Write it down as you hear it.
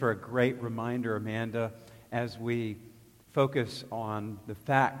For a great reminder, Amanda, as we focus on the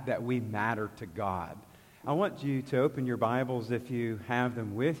fact that we matter to God. I want you to open your Bibles, if you have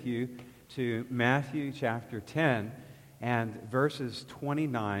them with you, to Matthew chapter 10 and verses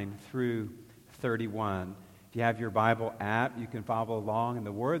 29 through 31. If you have your Bible app, you can follow along, and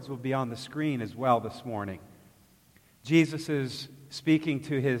the words will be on the screen as well this morning. Jesus is speaking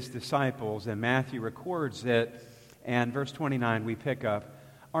to his disciples, and Matthew records it, and verse 29 we pick up,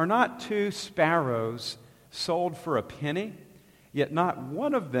 "Are not 2 sparrows sold for a penny? Yet not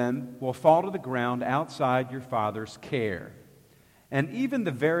one of them will fall to the ground outside your Father's care. And even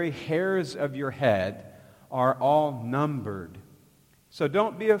the very hairs of your head are all numbered. So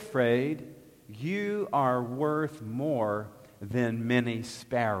don't be afraid. You are worth more than many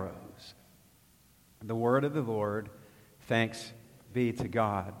sparrows." The word of the Lord. Thanks be to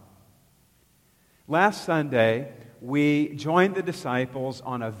God. Last Sunday, we joined the disciples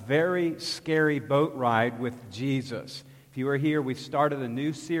on a very scary boat ride with Jesus. If you were here, we started a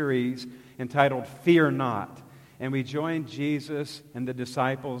new series entitled Fear Not. And we joined Jesus and the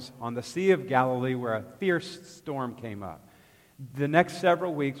disciples on the Sea of Galilee where a fierce storm came up. The next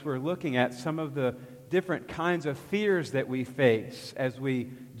several weeks, we're looking at some of the different kinds of fears that we face as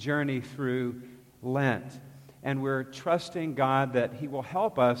we journey through Lent. And we're trusting God that He will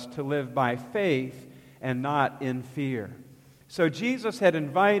help us to live by faith and not in fear. So Jesus had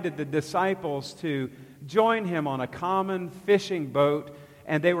invited the disciples to join Him on a common fishing boat,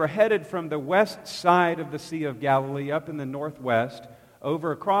 and they were headed from the west side of the Sea of Galilee up in the northwest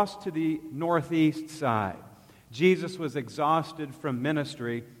over across to the northeast side. Jesus was exhausted from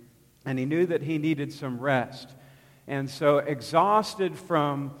ministry, and He knew that He needed some rest. And so, exhausted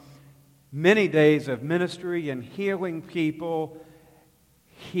from many days of ministry and healing people,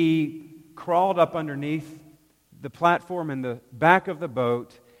 He crawled up underneath the platform in the back of the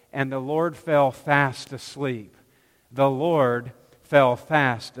boat, and the Lord fell fast asleep. The Lord fell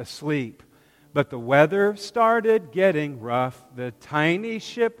fast asleep. But the weather started getting rough. The tiny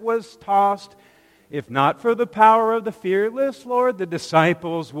ship was tossed. If not for the power of the fearless Lord, the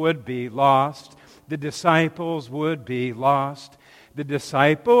disciples would be lost. The disciples would be lost. The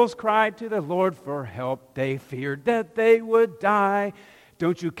disciples cried to the Lord for help. They feared that they would die.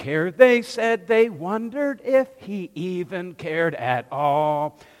 "Don't you care?" they said. They wondered if He even cared at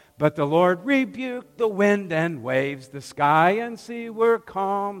all. But the Lord rebuked the wind and waves. The sky and sea were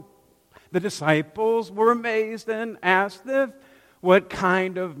calm. The disciples were amazed and asked them, "What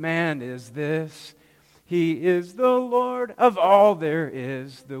kind of man is this? He is the Lord of all there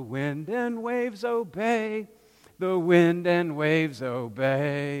is. The wind and waves obey. The wind and waves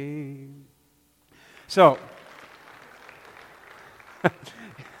obey." So,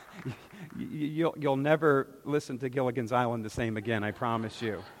 you'll never listen to Gilligan's Island the same again, I promise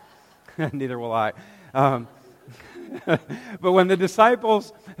you. Neither will I. But when the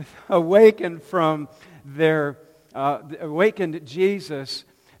disciples awakened from awakened Jesus,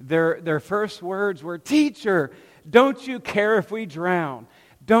 their first words were, "Teacher, don't you care if we drown?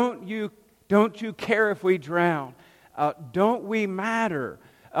 Don't you care if we drown? Don't we matter?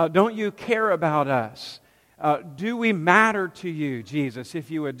 Don't you care about us? Do we matter to you, Jesus, if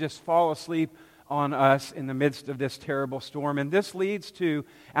you would just fall asleep on us in the midst of this terrible storm?" And this leads to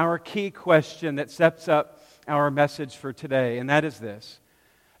our key question that sets up our message for today, and that is this: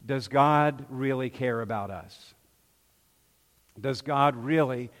 does God really care about us? Does God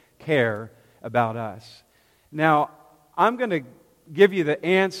really care about us? Now, I'm going to give you the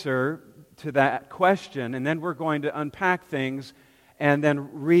answer to that question, and then we're going to unpack things and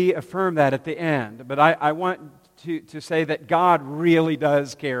then reaffirm that at the end. But I want to say that God really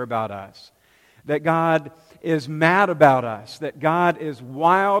does care about us. That God is mad about us. That God is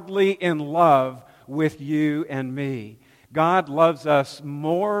wildly in love with you and me. God loves us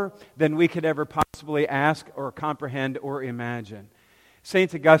more than we could ever possibly ask or comprehend or imagine.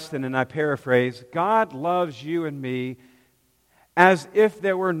 St. Augustine, and I paraphrase, God loves you and me as if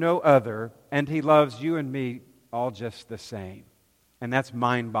there were no other, and He loves you and me all just the same. And that's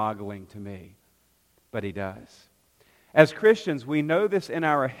mind-boggling to me. But He does. As Christians, we know this in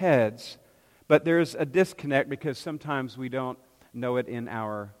our heads, but there's a disconnect because sometimes we don't know it in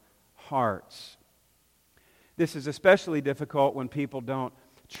our hearts. This is especially difficult when people don't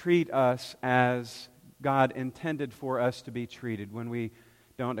treat us as God intended for us to be treated, when we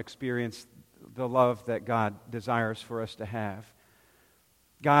don't experience the love that God desires for us to have.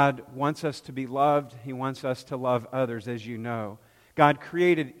 God wants us to be loved. He wants us to love others, as you know. God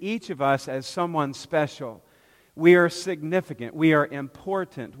created each of us as someone special. We are significant. We are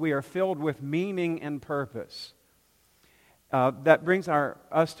important. We are filled with meaning and purpose. that brings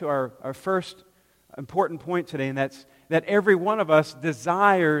us to our first important point today, and that's that every one of us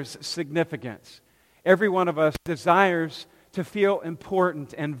desires significance. Every one of us desires to feel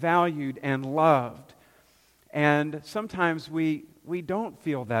important and valued and loved. And sometimes we don't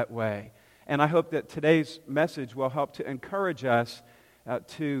feel that way. And I hope that today's message will help to encourage us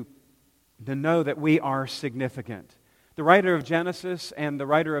to know that we are significant. The writer of Genesis and the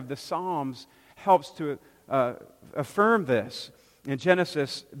writer of the Psalms helps to affirm this. In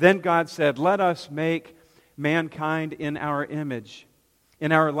Genesis, then God said, "Let us make mankind in our image,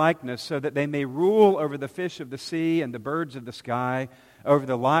 in our likeness, so that they may rule over the fish of the sea and the birds of the sky, over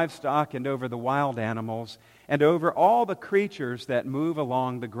the livestock and over the wild animals, and over all the creatures that move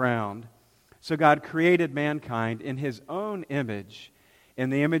along the ground." So God created mankind in His own image.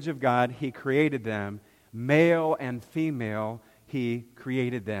 In the image of God, He created them. Male and female, He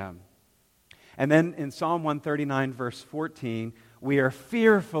created them. And then in Psalm 139, verse 14, we are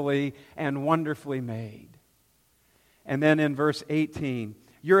fearfully and wonderfully made. And then in verse 18,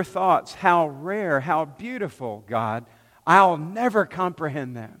 your thoughts, how rare, how beautiful, God. I'll never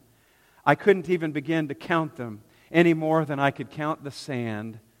comprehend them. I couldn't even begin to count them any more than I could count the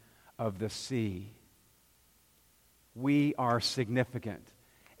sand of the sea. We are significant.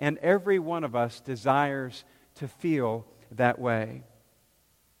 And every one of us desires to feel that way.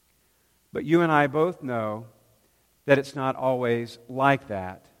 But you and I both know that it's not always like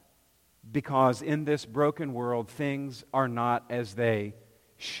that, because in this broken world, things are not as they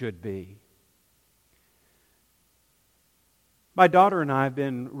should be. My daughter and I have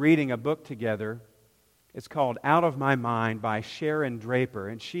been reading a book together. It's called Out of My Mind by Sharon Draper,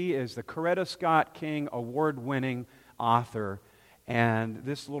 and she is the Coretta Scott King award-winning author. And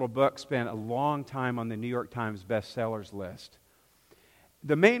this little book spent a long time on the New York Times bestsellers list.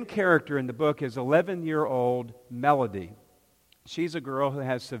 The main character in the book is 11-year-old Melody. She's a girl who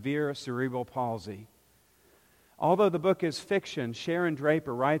has severe cerebral palsy. Although the book is fiction, Sharon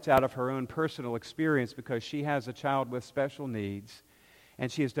Draper writes out of her own personal experience because she has a child with special needs,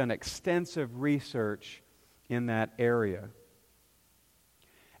 and she has done extensive research in that area.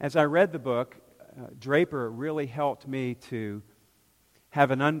 As I read the book, Draper really helped me to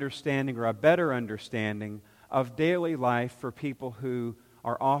have an understanding, or a better understanding, of daily life for people who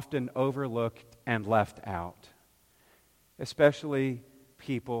are often overlooked and left out, especially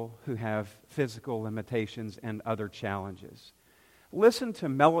people who have physical limitations and other challenges. Listen to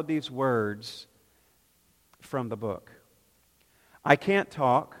Melody's words from the book. I can't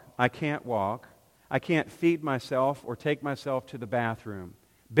talk, I can't walk, I can't feed myself or take myself to the bathroom.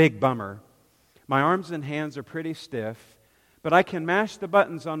 Big bummer. My arms and hands are pretty stiff, but I can mash the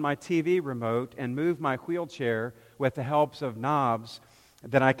buttons on my TV remote and move my wheelchair with the help of knobs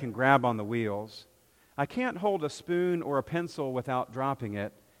that I can grab on the wheels. I can't hold a spoon or a pencil without dropping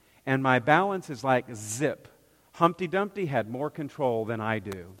it, and my balance is like zip. Humpty Dumpty had more control than I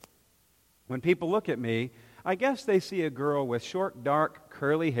do. When people look at me, I guess they see a girl with short, dark,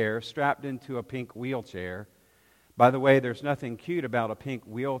 curly hair strapped into a pink wheelchair. By the way, there's nothing cute about a pink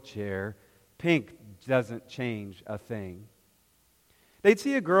wheelchair. Pink doesn't change a thing. They'd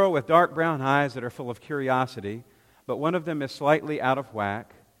see a girl with dark brown eyes that are full of curiosity, but one of them is slightly out of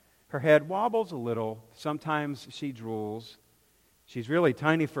whack. Her head wobbles a little. Sometimes she drools. She's really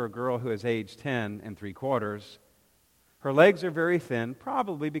tiny for a girl who is age 10 3/4. Her legs are very thin,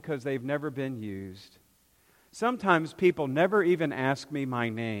 probably because they've never been used. Sometimes people never even ask me my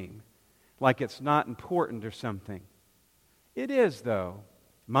name, like it's not important or something. It is, though.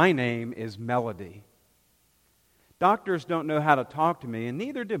 My name is Melody. Doctors don't know how to talk to me, and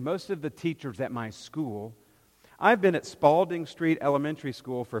neither do most of the teachers at my school. I've been at Spalding Street Elementary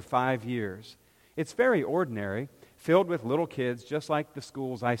School for 5 years. It's very ordinary, filled with little kids just like the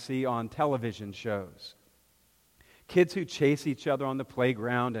schools I see on television shows. Kids who chase each other on the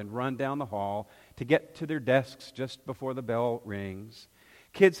playground and run down the hall to get to their desks just before the bell rings.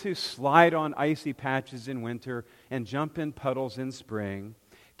 Kids who slide on icy patches in winter and jump in puddles in spring.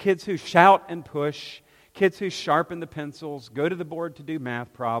 Kids who shout and push. Kids who sharpen the pencils, go to the board to do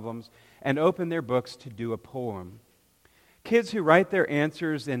math problems, and open their books to do a poem. Kids who write their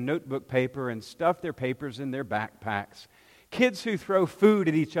answers in notebook paper and stuff their papers in their backpacks. Kids who throw food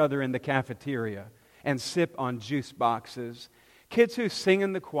at each other in the cafeteria and sip on juice boxes. Kids who sing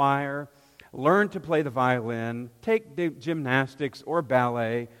in the choir, learn to play the violin, take gymnastics or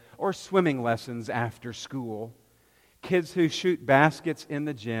ballet or swimming lessons after school. Kids who shoot baskets in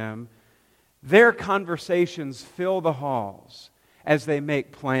the gym. Their conversations fill the halls as they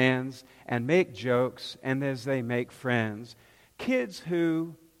make plans and make jokes and as they make friends. Kids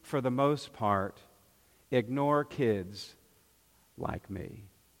who, for the most part, ignore kids like me.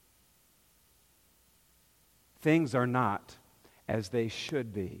 Things are not as they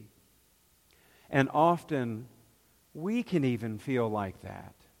should be. And often, we can even feel like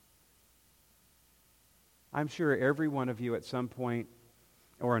that. I'm sure every one of you at some point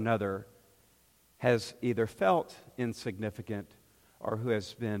or another has either felt insignificant or who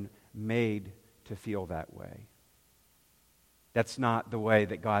has been made to feel that way. That's not the way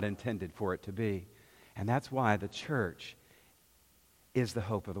that God intended for it to be. And that's why the church is the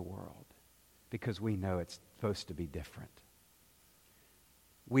hope of the world, because we know it's supposed to be different.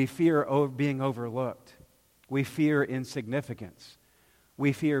 We fear being overlooked. We fear insignificance.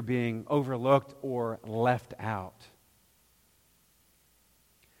 We fear being overlooked or left out.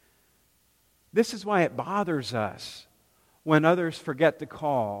 This is why it bothers us when others forget to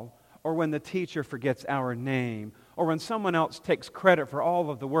call, or when the teacher forgets our name, or when someone else takes credit for all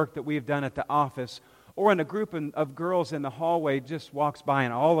of the work that we've done at the office, or when a group of girls in the hallway just walks by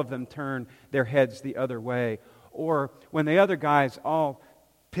and all of them turn their heads the other way, or when the other guys all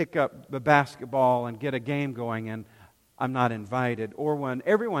pick up the basketball and get a game going and I'm not invited, or when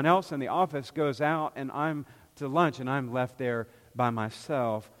everyone else in the office goes out and I'm to lunch and I'm left there by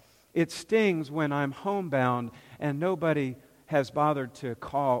myself. It stings when I'm homebound and nobody has bothered to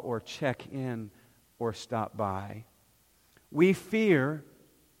call or check in or stop by. We fear,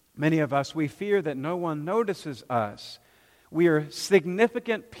 many of us, we fear that no one notices us. We are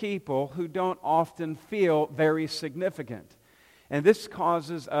significant people who don't often feel very significant. And this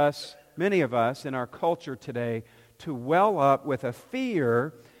causes us, many of us in our culture today, to well up with a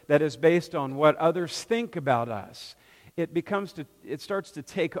fear that is based on what others think about us. It starts to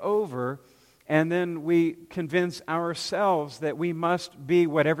take over, and then we convince ourselves that we must be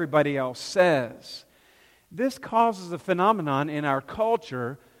what everybody else says. This causes a phenomenon in our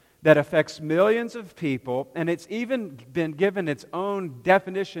culture that affects millions of people, and it's even been given its own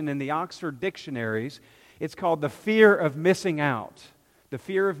definition in the Oxford dictionaries. It's called the fear of missing out. The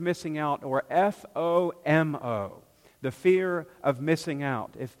fear of missing out, or FOMO. The fear of missing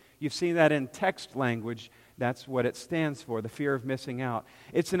out. If you've seen that in text language, that's what it stands for, the fear of missing out.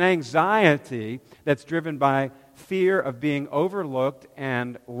 It's an anxiety that's driven by fear of being overlooked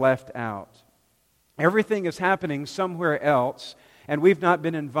and left out. Everything is happening somewhere else, and we've not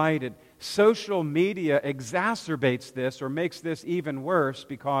been invited. Social media exacerbates this or makes this even worse,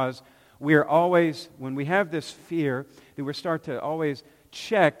 because we're always, when we have this fear, then we start to always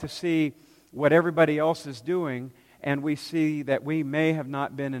check to see what everybody else is doing, and we see that we may have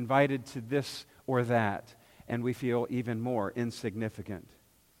not been invited to this or that, and we feel even more insignificant.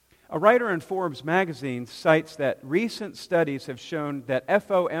 A writer in Forbes magazine cites that recent studies have shown that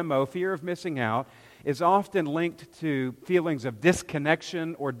FOMO, fear of missing out, is often linked to feelings of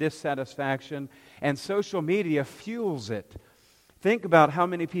disconnection or dissatisfaction, and social media fuels it. Think about how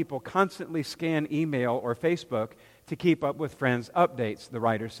many people constantly scan email or Facebook to keep up with friends' updates, the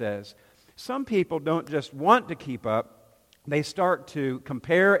writer says. Some people don't just want to keep up, they start to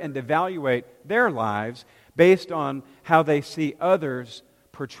compare and evaluate their lives based on how they see others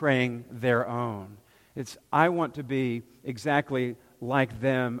portraying their own. I want to be exactly like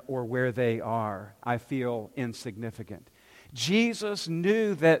them or where they are. I feel insignificant. Jesus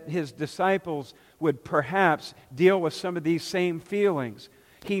knew that his disciples would perhaps deal with some of these same feelings.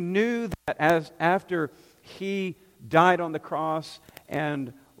 He knew that after he died on the cross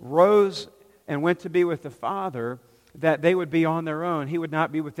and rose and went to be with the Father, that they would be on their own. He would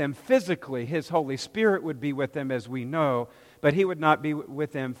not be with them physically. His Holy Spirit would be with them, as we know, but he would not be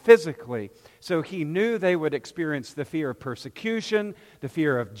with them physically. So he knew they would experience the fear of persecution, the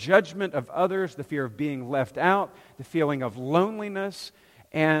fear of judgment of others, the fear of being left out, the feeling of loneliness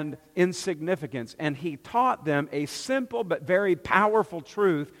and insignificance. And he taught them a simple but very powerful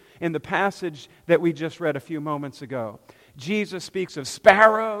truth in the passage that we just read a few moments ago. Jesus speaks of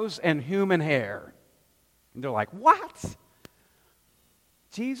sparrows and human hair. And they're like, what?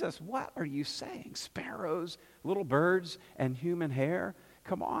 Jesus, what are you saying? Sparrows, little birds, and human hair?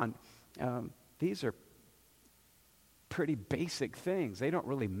 Come on. These are pretty basic things. They don't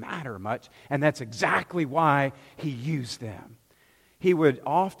really matter much. And that's exactly why he used them. He would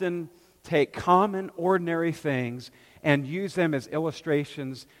often take common, ordinary things and use them as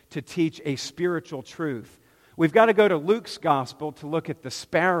illustrations to teach a spiritual truth. We've got to go to Luke's gospel to look at the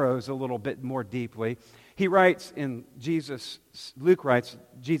sparrows a little bit more deeply. He writes Luke writes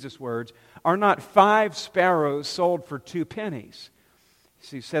Jesus' words, "Are not 5 sparrows sold for 2 pennies?"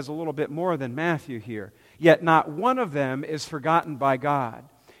 So he says a little bit more than Matthew here. "Yet not one of them is forgotten by God."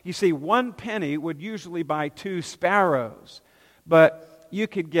 You see, 1 penny would usually buy 2 sparrows, but you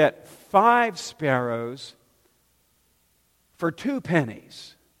could get 5 sparrows for 2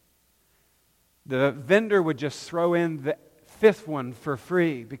 pennies. The vendor would just throw in the 5th one for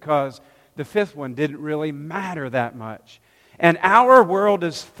free because the 5th one didn't really matter that much. And our world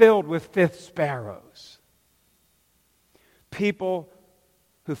is filled with 5th sparrows. People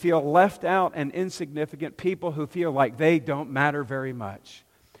who feel left out and insignificant, people who feel like they don't matter very much.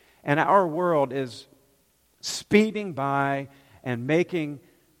 And our world is speeding by and making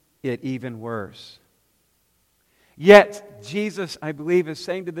it even worse. Yet, Jesus, I believe, is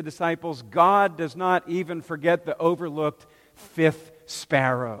saying to the disciples, God does not even forget the overlooked 5th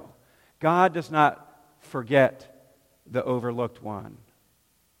sparrow. God does not forget the overlooked one.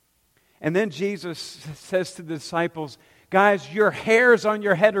 And then Jesus says to the disciples, guys, your hairs on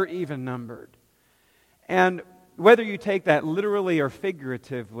your head are even numbered. And whether you take that literally or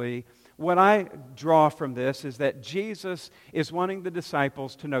figuratively, what I draw from this is that Jesus is wanting the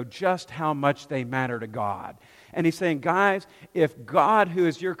disciples to know just how much they matter to God. And He's saying, guys, if God, who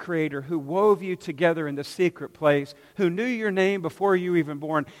is your Creator, who wove you together in the secret place, who knew your name before you were even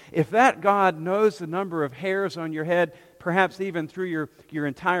born, if that God knows the number of hairs on your head, perhaps even through your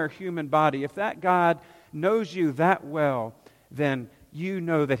entire human body, if that God knows you that well, then you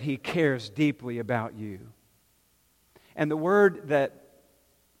know that He cares deeply about you. And the word that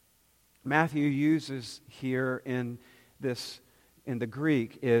Matthew uses here in the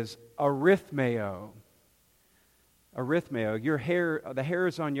Greek is arithmeo. Arithmeo. The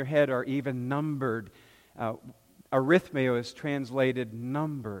hairs on your head are even numbered. Arithmeo is translated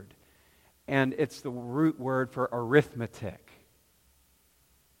numbered. And it's the root word for arithmetic,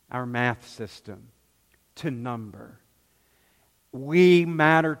 our math system, to number. We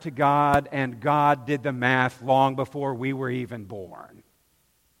matter to God, and God did the math long before we were even born.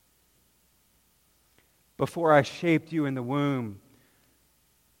 Before I shaped you in the womb,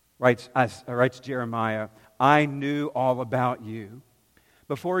 writes Jeremiah, I knew all about you.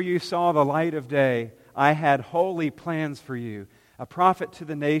 Before you saw the light of day, I had holy plans for you, a prophet to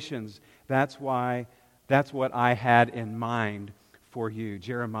the nations. That's what I had in mind for you.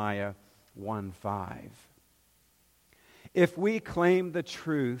 Jeremiah 1:5. If we claim the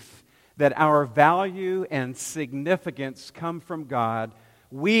truth that our value and significance come from God,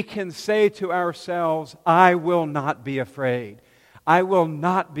 we can say to ourselves, I will not be afraid. I will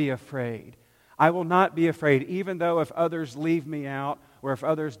not be afraid. I will not be afraid, even though if others leave me out or if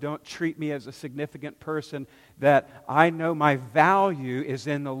others don't treat me as a significant person, that I know my value is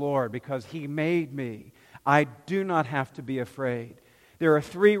in the Lord because He made me. I do not have to be afraid. There are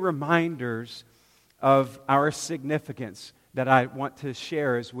 3 reminders of our significance that I want to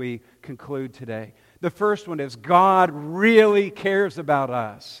share as we conclude today. The first one is God really cares about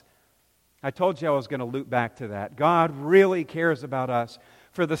us. I told you I was going to loop back to that. God really cares about us.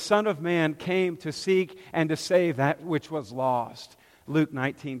 For the Son of Man came to seek and to save that which was lost. Luke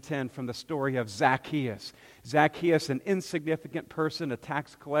 19:10 from the story of Zacchaeus. Zacchaeus, an insignificant person, a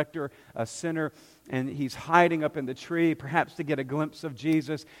tax collector, a sinner, and he's hiding up in the tree, perhaps to get a glimpse of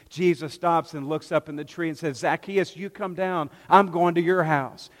Jesus. Jesus stops and looks up in the tree and says, Zacchaeus, you come down. I'm going to your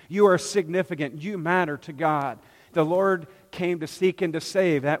house. You are significant. You matter to God. The Lord came to seek and to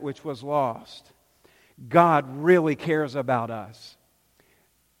save that which was lost. God really cares about us.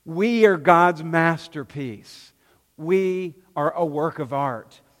 We are God's masterpiece. We are a work of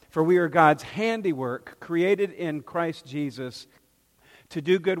art. For we are God's handiwork, created in Christ Jesus to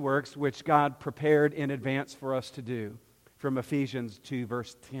do good works which God prepared in advance for us to do. From Ephesians 2,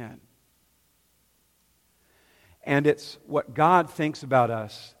 verse 10. And it's what God thinks about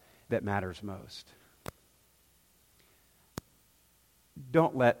us that matters most.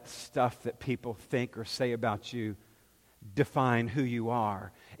 Don't let stuff that people think or say about you define who you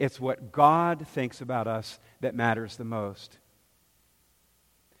are. It's what God thinks about us that matters the most.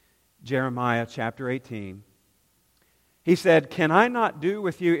 Jeremiah chapter 18. He said, Can I not do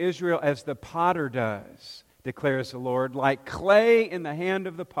with you, Israel, as the potter does, declares the Lord, like clay in the hand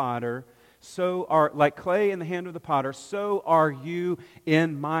of the potter, so are you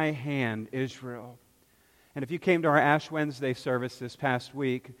in my hand, Israel. And if you came to our Ash Wednesday service this past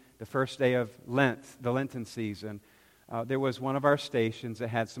week, the first day of Lent, the Lenten season, there was one of our stations that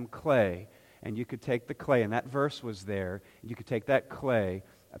had some clay, and you could take the clay, and that verse was there, and you could take that clay,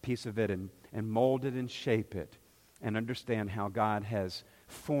 a piece of it, and mold it and shape it, and understand how God has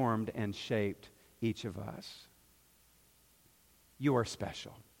formed and shaped each of us. You are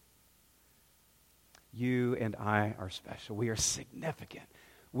special. You and I are special. We are significant.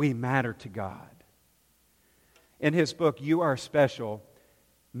 We matter to God. In his book, You Are Special,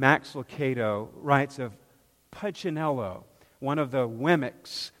 Max Lucado writes of Puccinello, one of the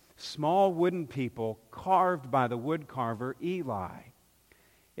Wemmicks, small wooden people carved by the wood carver Eli.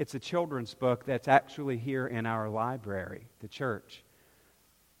 It's a children's book that's actually here in our library, the church.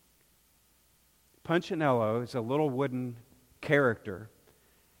 Punchinello is a little wooden character,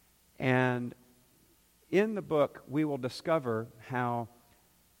 and in the book we will discover how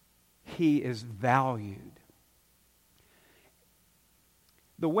he is valued.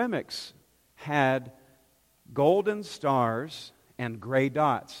 The Wemmicks had golden stars and gray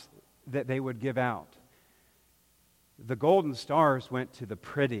dots that they would give out. The golden stars went to the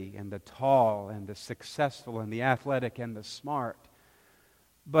pretty and the tall and the successful and the athletic and the smart.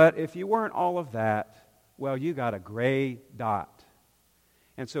 But if you weren't all of that, well, you got a gray dot.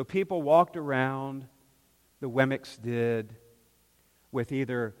 And so people walked around, the Wemmicks did, with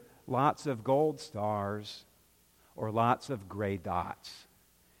either lots of gold stars or lots of gray dots.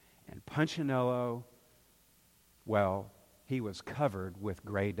 And Punchinello, well, he was covered with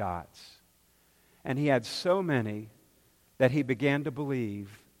gray dots. And he had so many that he began to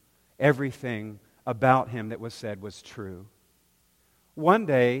believe everything about him that was said was true. One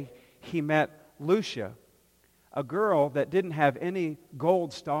day, he met Lucia, a girl that didn't have any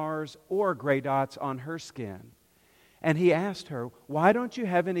gold stars or gray dots on her skin. And he asked her, "Why don't you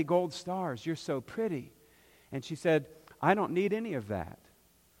have any gold stars? You're so pretty." And she said, "I don't need any of that."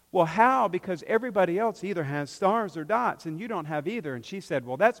 "Well, how? Because everybody else either has stars or dots, and you don't have either." And she said,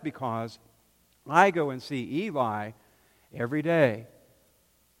 "Well, that's because I go and see Eli every day."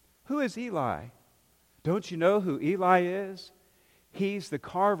 "Who is Eli?" "Don't you know who Eli is? He's the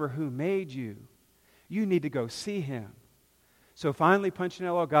carver who made you. You need to go see him." So finally,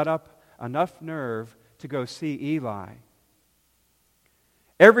 Punchinello got up enough nerve to go see Eli.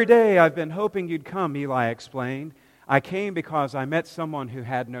 "Every day I've been hoping you'd come," Eli explained. "I came because I met someone who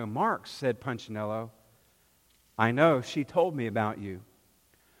had no marks," said Punchinello. "I know, she told me about you."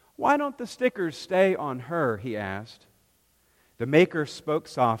 "Why don't the stickers stay on her?" he asked. The maker spoke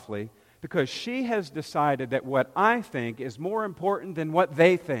softly, "Because she has decided that what I think is more important than what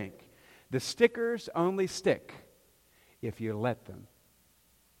they think. The stickers only stick if you let them."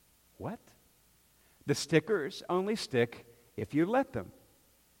 "What?" "The stickers only stick if you let them.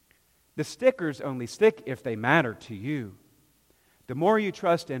 The stickers only stick if they matter to you. The more you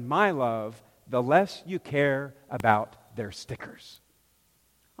trust in my love, the less you care about their stickers."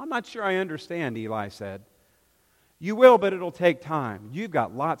 "I'm not sure I understand," Eli said. "You will, but it'll take time. You've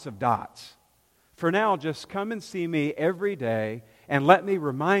got lots of dots. For now, just come and see me every day and let me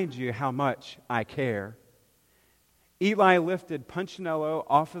remind you how much I care." Eli lifted Punchinello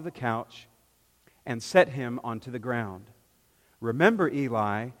off of the couch and set him onto the ground. "Remember,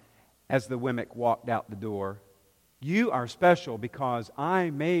 Eli," as the Wemmick walked out the door, "you are special because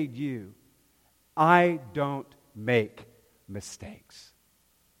I made you. I don't make mistakes."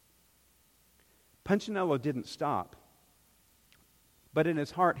 Punchinello didn't stop, but in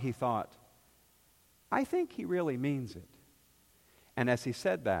his heart he thought, "I think he really means it." And as he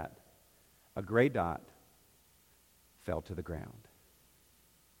said that, a gray dot fell to the ground.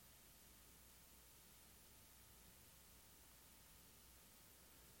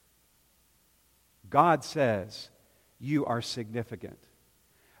 God says you are significant.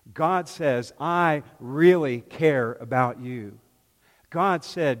 God says, "I really care about you." God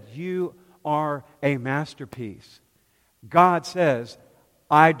said, "You are a masterpiece." God says,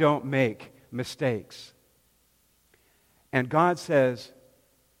 "I don't make mistakes." And God says,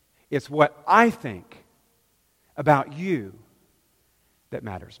 "It's what I think about you that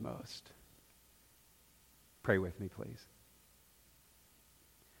matters most." Pray with me, please.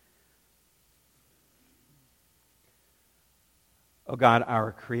 Oh God,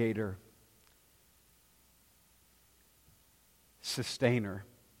 our Creator, Sustainer,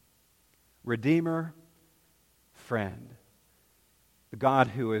 Redeemer, Friend, the God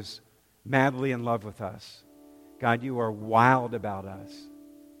who is madly in love with us. God, you are wild about us,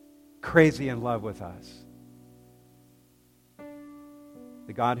 crazy in love with us.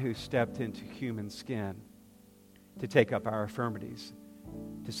 The God who stepped into human skin to take up our infirmities,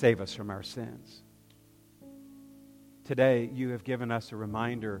 to save us from our sins. Today, you have given us a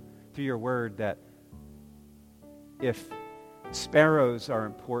reminder through your word that if sparrows are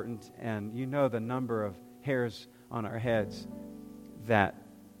important, and you know the number of hairs on our heads, that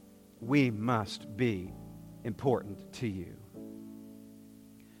we must be important to you.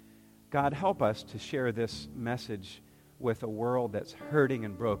 God, help us to share this message with a world that's hurting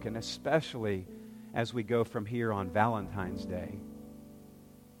and broken, especially as we go from here on Valentine's Day.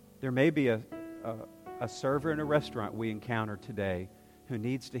 There may be a server in a restaurant we encounter today who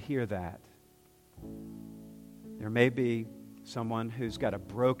needs to hear that. There may be someone who's got a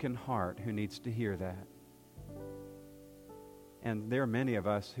broken heart who needs to hear that. And there are many of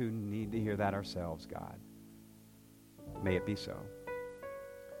us who need to hear that ourselves, God. May it be so.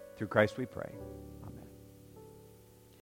 Through Christ we pray.